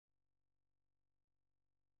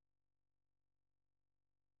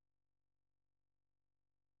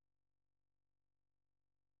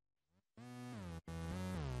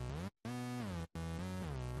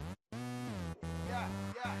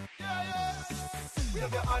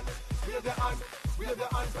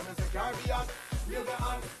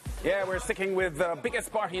Yeah, we're sticking with the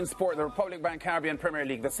biggest party in sport, the Republic Bank Caribbean Premier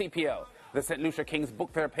League, the CPL. The St. Lucia Kings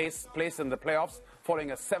booked their place in the playoffs following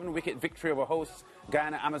a 7-wicket victory over hosts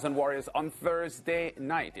Guyana Amazon Warriors on Thursday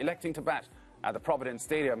night. Electing to bat at the Providence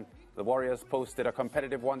Stadium, the Warriors posted a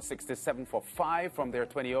competitive 167 for 5 from their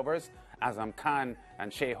 20 overs. Azam Khan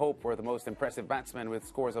and Shea Hope were the most impressive batsmen with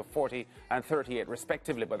scores of 40 and 38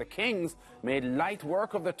 respectively. But the Kings made light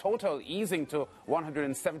work of the total, easing to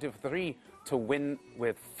 173 to win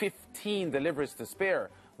with 15 deliveries to spare.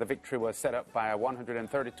 The victory was set up by a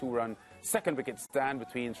 132-run second-wicket stand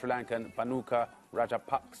between Sri Lankan Bhanuka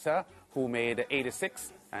Rajapaksa, who made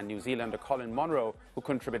 86, and New Zealander Colin Munro, who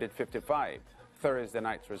contributed 55. Thursday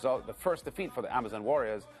night's result, the first defeat for the Amazon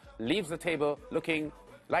Warriors, leaves the table looking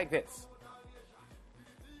like this.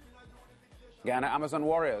 Guyana Amazon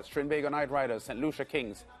Warriors, Trinbago Knight Riders, St. Lucia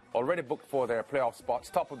Kings already booked for their playoff spots.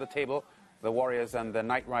 Top of the table, the Warriors and the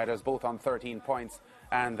Knight Riders both on 13 points,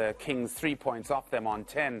 and the Kings 3 points off them on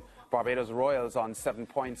 10. Barbados Royals on 7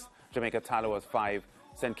 points, Jamaica Tallawahs 5,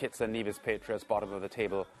 St. Kitts and Nevis Patriots bottom of the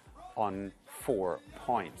table on 4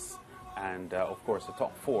 points. And of course the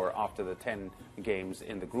top 4 after the 10 games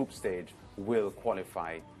in the group stage will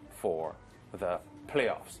qualify for the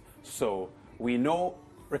playoffs. So we know,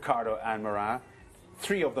 Ricardo and Marat,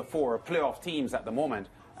 3 of the 4 playoff teams at the moment,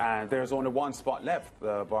 and there's only 1 spot left,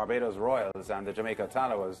 the Barbados Royals and the Jamaica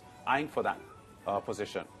Tallawahs eyeing for that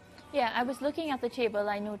position. Yeah, I was looking at the table.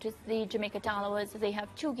 I noticed the Jamaica Tallawahs, they have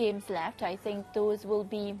 2 games left. I think those will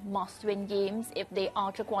be must-win games if they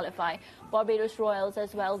are to qualify. Barbados Royals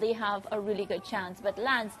as well, they have a really good chance. But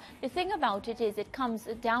Lance, the thing about it is it comes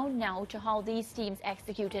down now to how these teams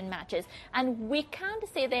execute in matches. And we can't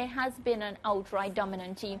say there has been an outright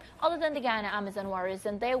dominant team other than the Guyana Amazon Warriors,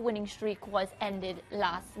 and their winning streak was ended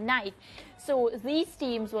last night. So these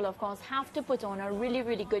teams will, of course, have to put on a really,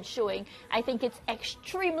 really good showing. I think it's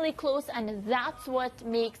extremely close, and that's what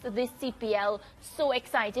makes this CPL so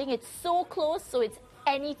exciting. It's so close, so it's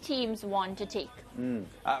any teams want to take.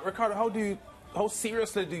 Ricardo, how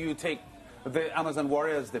seriously do you take the Amazon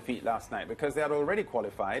Warriors defeat last night? Because they had already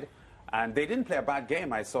qualified, and they didn't play a bad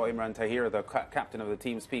game. I saw Imran Tahir, the captain of the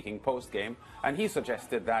team, speaking post-game, and he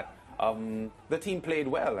suggested that the team played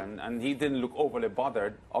well, and he didn't look overly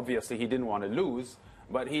bothered. Obviously, he didn't want to lose,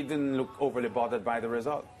 but he didn't look overly bothered by the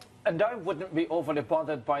result. And I wouldn't be overly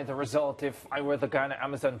bothered by the result if I were the Guyana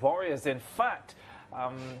Amazon Warriors. In fact,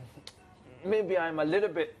 maybe I'm a little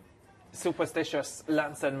bit superstitious,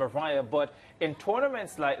 Lance and Mariah, but in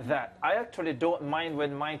tournaments like that, I actually don't mind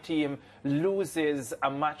when my team loses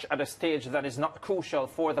a match at a stage that is not crucial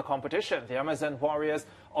for the competition. The Amazon Warriors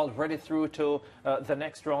already through to the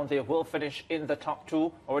next round. They will finish in the top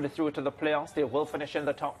 2. Already through to the playoffs. They will finish in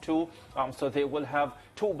the top 2. So they will have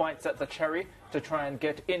 2 bites at the cherry to try and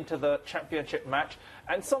get into the championship match.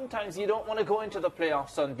 And sometimes you don't want to go into the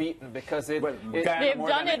playoffs unbeaten because they've done it before.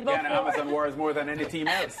 Guyana Amazon Warriors more than any team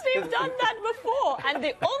else. They've done that before, and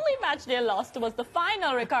the only match they lost was the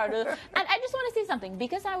final, Ricardo. And I just want to say something,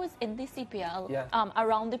 because I was in the CPL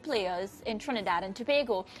around the players in Trinidad and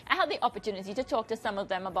Tobago. I had the opportunity to talk to some of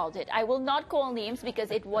them about it. I will not call names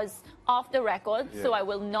because it was off the record, so I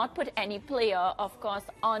will not put any player, of course,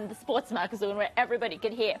 on the SportsMax Zone where everybody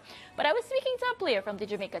could hear. But I was speaking to a player from the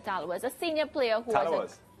Jamaica Tallawahs, a senior player who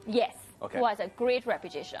who has a great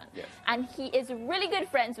reputation. And he is really good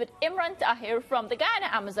friends with Imran Tahir from the Guyana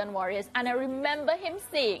Amazon Warriors. And I remember him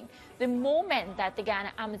saying the moment that the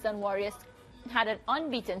Guyana Amazon Warriors had an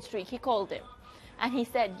unbeaten streak, he called him. And he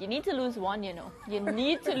said, you need to lose 1, you know. You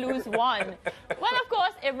need to lose 1. Well, of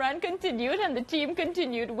course, Imran continued and the team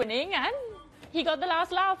continued winning, and he got the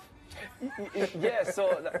last laugh. Yeah,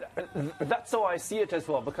 so that's how I see it as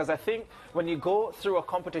well, because I think when you go through a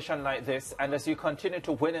competition like this, and as you continue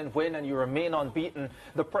to win and you remain unbeaten,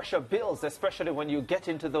 the pressure builds, especially when you get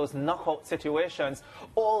into those knockout situations.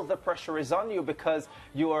 All the pressure is on you because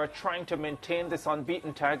you are trying to maintain this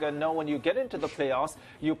unbeaten tag, and now when you get into the playoffs,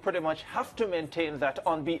 you pretty much have to maintain that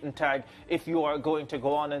unbeaten tag if you are going to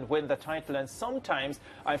go on and win the title. And sometimes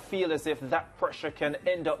I feel as if that pressure can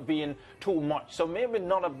end up being too much. So maybe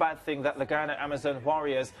not a bad thing that the Guyana Amazon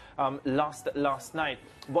Warriors lost last night.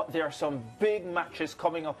 But there are some big matches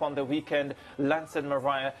coming up on the weekend, Lance and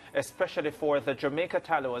Mariah, especially for the Jamaica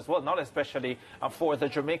Tallawahs. Well, not especially, for the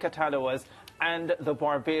Jamaica Tallawahs and the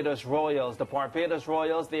Barbados Royals. The Barbados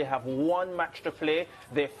Royals, they have 1 match to play.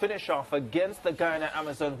 They finish off against the Guyana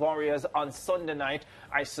Amazon Warriors on Sunday night.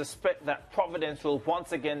 I suspect that Providence will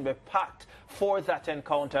once again be packed for that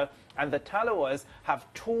encounter. And the Tallawahs have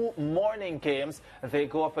 2 morning games. They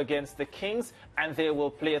go up against the Kings, and they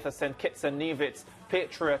will play the St. Kitts and Nevis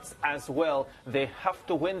Patriots as well. They have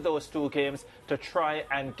to win those 2 games to try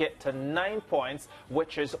and get to 9 points,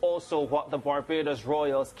 which is also what the Barbados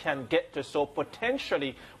Royals can get to. So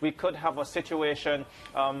potentially we could have a situation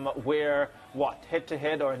where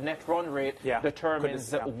head-to-head or net run rate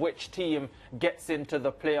determines which team gets into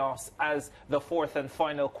the playoffs as the 4th and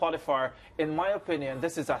final qualifier. In my opinion,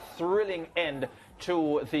 this is a thrilling end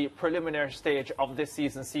to the preliminary stage of this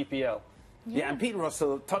season's CPL. Yeah, and Pete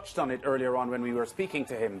Russell touched on it earlier on when we were speaking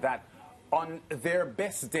to him, that on their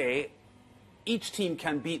best day, each team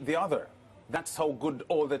can beat the other. That's how good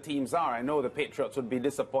all the teams are. I know the Patriots would be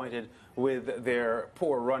disappointed with their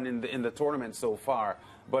poor run in the tournament so far,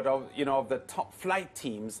 but of the top flight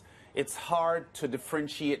teams, it's hard to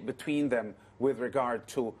differentiate between them with regard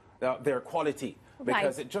to their quality.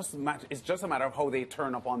 Because it's just a matter of how they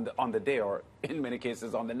turn up on the day, or in many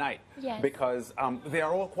cases on the night. Yes. Because they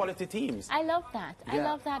are all quality teams. I love that. Yeah. I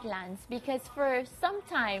love that, Lance, because for some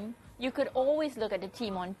time you could always look at the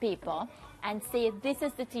team on paper and say this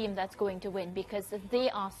is the team that's going to win because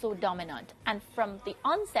they are so dominant. And from the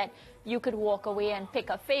onset, you could walk away and pick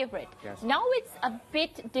a favorite. Yes. Now it's a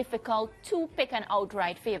bit difficult to pick an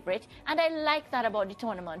outright favorite, and I like that about the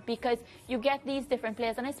tournament because you get these different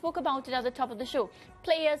players, and I spoke about it at the top of the show.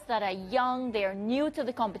 Players that are young, they're new to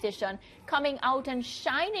the competition, coming out and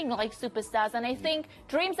shining like superstars, and I think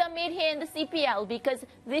dreams are made here in the CPL because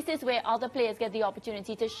this is where other players get the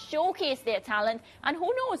opportunity to showcase their talent, and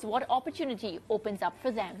who knows what opportunity opens up for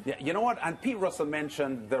them. Yeah, you know what? And Pete Russell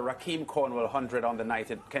mentioned the Rakeem Cornwall 100 on the night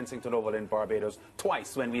at Kensington Oval in Barbados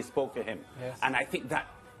twice when we spoke to him. Yes. And I think that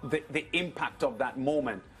the impact of that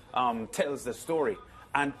moment tells the story.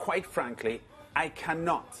 And quite frankly, I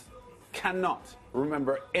cannot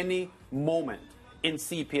remember any moment in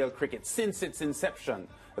CPL cricket since its inception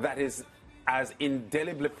that is as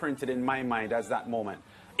indelibly printed in my mind as that moment.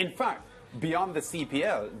 In fact, beyond the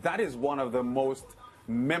CPL, that is one of the most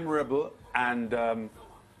memorable and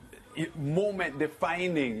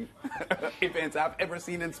moment-defining events I've ever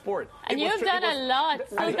seen in sport. And you've done a lot.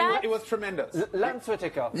 So it was tremendous. Lance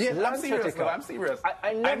Whitaker. Yeah, I'm serious. I'm serious.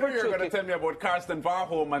 I know you're going to tell me about Karsten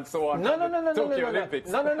Warholm and so on. No. Olympics.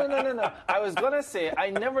 No. I was going to say, I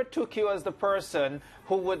never took you as the person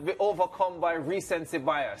who would be overcome by recency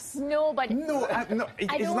bias. No, but... No,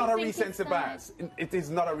 it's not a recency bias. It is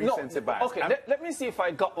not a recency bias. Okay, let me see if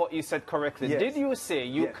I got what you said correctly. Yes. Did you say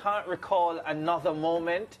you can't recall another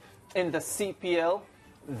moment in the CPL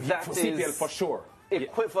that is CPL for sure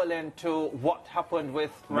equivalent to what happened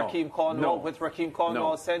with Rakeem Cornwall, with Rakeem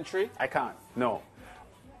Cornwall's century? I can't. No.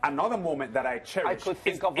 Another moment that I cherish I could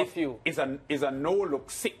think of a few. Is a no-look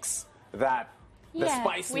 6 that the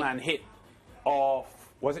Spiceman hit off,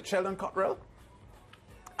 was it Sheldon Cottrell?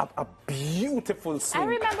 A beautiful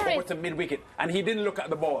swing over to mid-wicket, and he didn't look at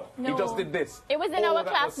the ball. No. He just did this. It was an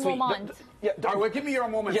hourglass moment. Give me your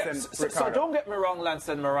moments then, so don't get me wrong, Lance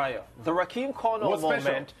and Mariah. The Rakeem Cornwall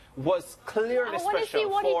moment was clearly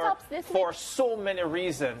special for so many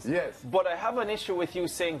reasons. Yes. But I have an issue with you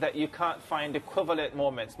saying that you can't find equivalent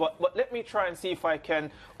moments. But let me try and see if I can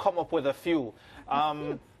come up with a few.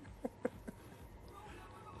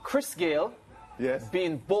 Chris Gayle. Yes.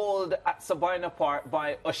 Being bowled at Sabina Park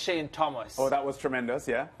by O'Shane Thomas. Oh, that was tremendous,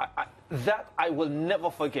 yeah. That I will never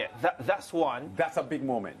forget. That's one. That's a big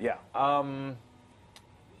moment, yeah. I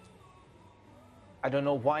don't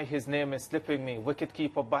know why his name is slipping me.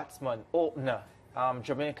 Wicketkeeper, batsman, opener.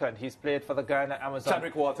 Jamaican. He's played for the Guyana Amazon.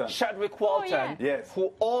 Chadwick Walton. Yes.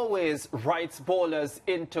 Who always writes bowlers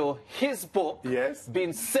into his book. Yes.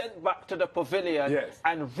 Being sent back to the pavilion. Yes.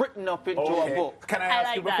 And written up into a book. Can I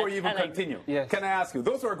ask you, before you even continue, yes. Can I ask you,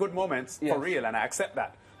 those were good moments for real, and I accept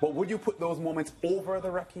that. But would you put those moments over the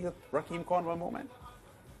Rakeem Cornwall moment?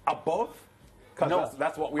 Above? No,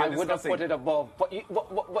 that's what we are discussing. I wouldn't put it above.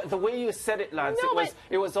 But the way you said it, Lance,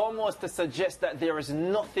 it was almost to suggest that there is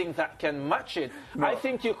nothing that can match it. No. I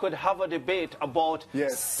think you could have a debate about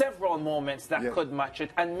several moments that could match it.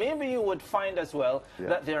 And maybe you would find as well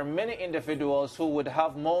that there are many individuals who would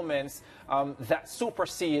have moments that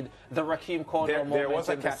supersede the Rakeem Cornwall moment. There was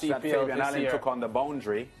a catch that Fabian Allen took on the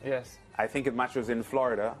boundary. Yes. I think the match was in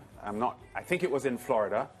Florida. I think it was in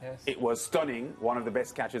Florida. Yes. It was stunning. One of the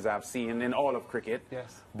best catches I've seen in all of cricket.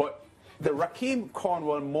 Yes. But the Rakeem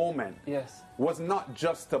Cornwall moment was not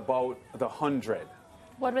just about the 100.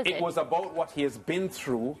 What was it? It was about what he has been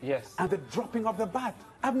through Yes. and the dropping of the bat.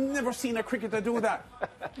 I've never seen a cricketer do that.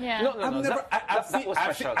 Yeah. No, that was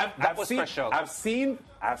special. That was special.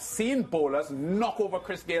 I've seen bowlers knock over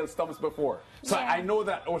Chris Gale's stumps before. So Yeah. I know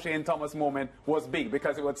that O'Shane Thomas moment was big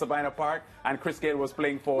because it was Sabina Park and Chris Gale was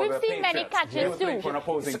playing for We've the seen Patriots. many catches He was playing too. for an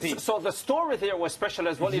opposing team. So the story there was special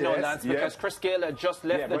as well, you know, Yes, Lance, yes. because Chris Gale had just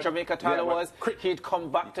left the Jamaica Tallawahs. He'd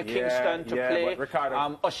come back to Kingston to play.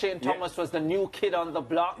 O'Shane Thomas was the new kid on the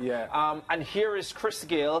block. And here is Chris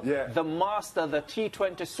Gale, the master, the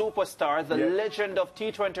T20 superstar, the legend of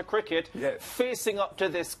T20 cricket, facing up to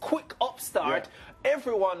this quick upstart.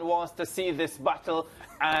 Everyone wants to see this battle,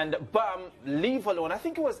 and bam, leave alone. I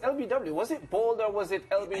think it was LBW. Was it bowled or was it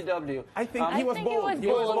LBW? I think he was bowled. He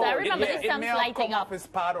was bowled. I remember the It stumps may have lighting come up. off his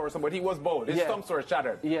pad or something, but he was bowled. His stumps were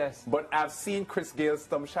shattered. Yes. But I've seen Chris Gale's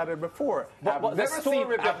stumps shattered before. But I've never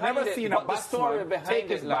seen a batsman take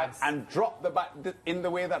his bat Lance, and drop the bat in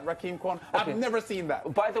the way that Rakeem Kwan. I've never seen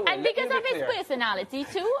that. By the way, and because of his personality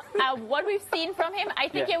too, what we've seen from him, I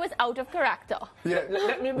think it was out of character.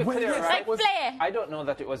 Let me be clear, right? Like Flair. I don't know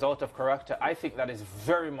that it was out of character. I think that is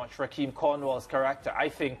very much Rakeem Cornwall's character. I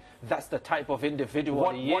think that's the type of individual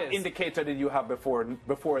he is. What indicator did you have before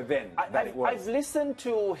then that it was? I've listened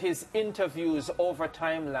to his interviews over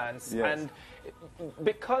time, Lance, and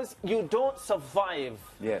because you don't survive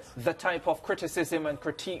the type of criticism and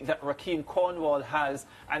critique that Rakeem Cornwall has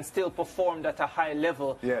and still performed at a high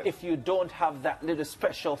level if you don't have that little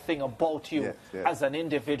special thing about you as an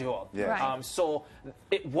individual. So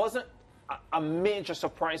it wasn't a major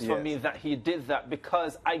surprise for me that he did that,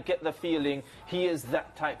 because I get the feeling he is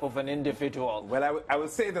that type of an individual. Well, I will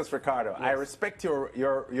say this, Ricardo. I respect your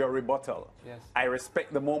rebuttal. I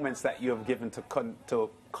respect the moments that you have given to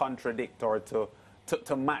contradict or to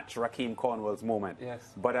match Rakeem Cornwall's moment.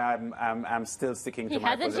 But I'm still sticking to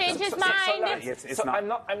my position. He hasn't changed his mind.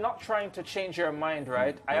 I'm not trying to change your mind,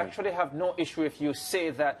 right? I actually have no issue if you say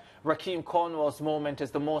that Rakeem Cornwall's moment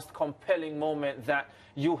is the most compelling moment that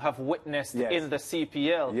you have witnessed in the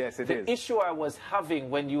CPL. Yes, it is. The issue I was having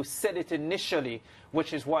when you said it initially,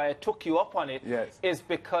 which is why I took you up on it, is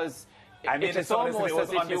because it is almost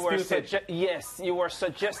as if you were you were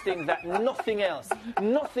suggesting that nothing else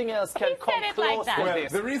can come close to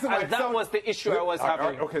this. The reason why that was the issue I was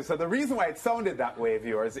having. Okay, so the reason why it sounded that way,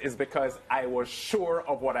 viewers, is because I was sure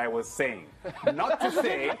of what I was saying. Not to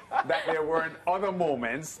say that there weren't other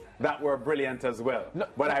moments that were brilliant as well,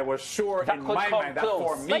 but I was sure in my mind that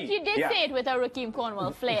for me. But you did say it with a Rakeem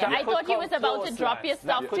Cornwall flair. I thought he was about to drop your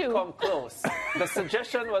stuff too. That could come close. The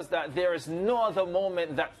suggestion was that there is no other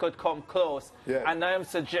moment that could come close, and I am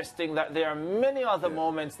suggesting that there are many other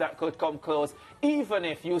moments that could come close, even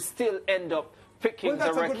if you still end up picking the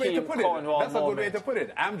Rakeem Cornwall That's a good way moment. to put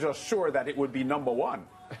it. I'm just sure that it would be number one.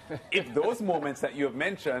 If those moments that you have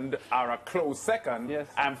mentioned are a close second,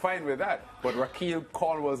 I'm fine with that. But Rakeem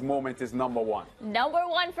Cornwall's moment is number one. Number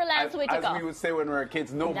one for Lance Whitaker. As we would say when we were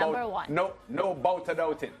kids, no bout to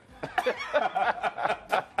doubting.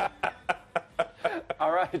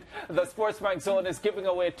 All right, the SportsMax Zone is giving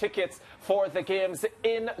away tickets for the games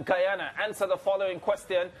in Guyana. Answer the following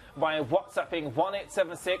question by WhatsApping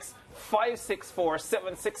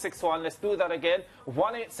 1-876-564-7661. Let's do that again,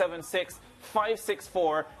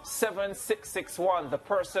 1-876-564-7661. The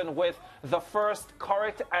person with the first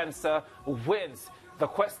correct answer wins. The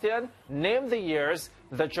question, name the years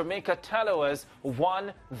the Jamaica Tallawahs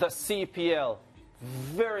won the CPL.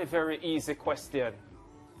 Very, very easy question.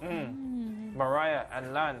 Mariah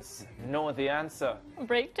and Lance know the answer.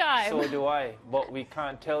 Break time. So do I, but we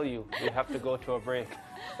can't tell you. We have to go to a break.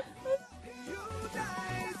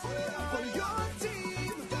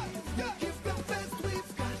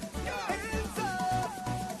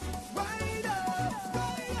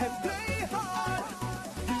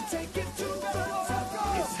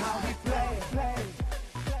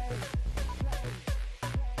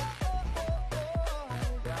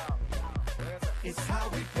 It's how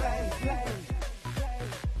we play.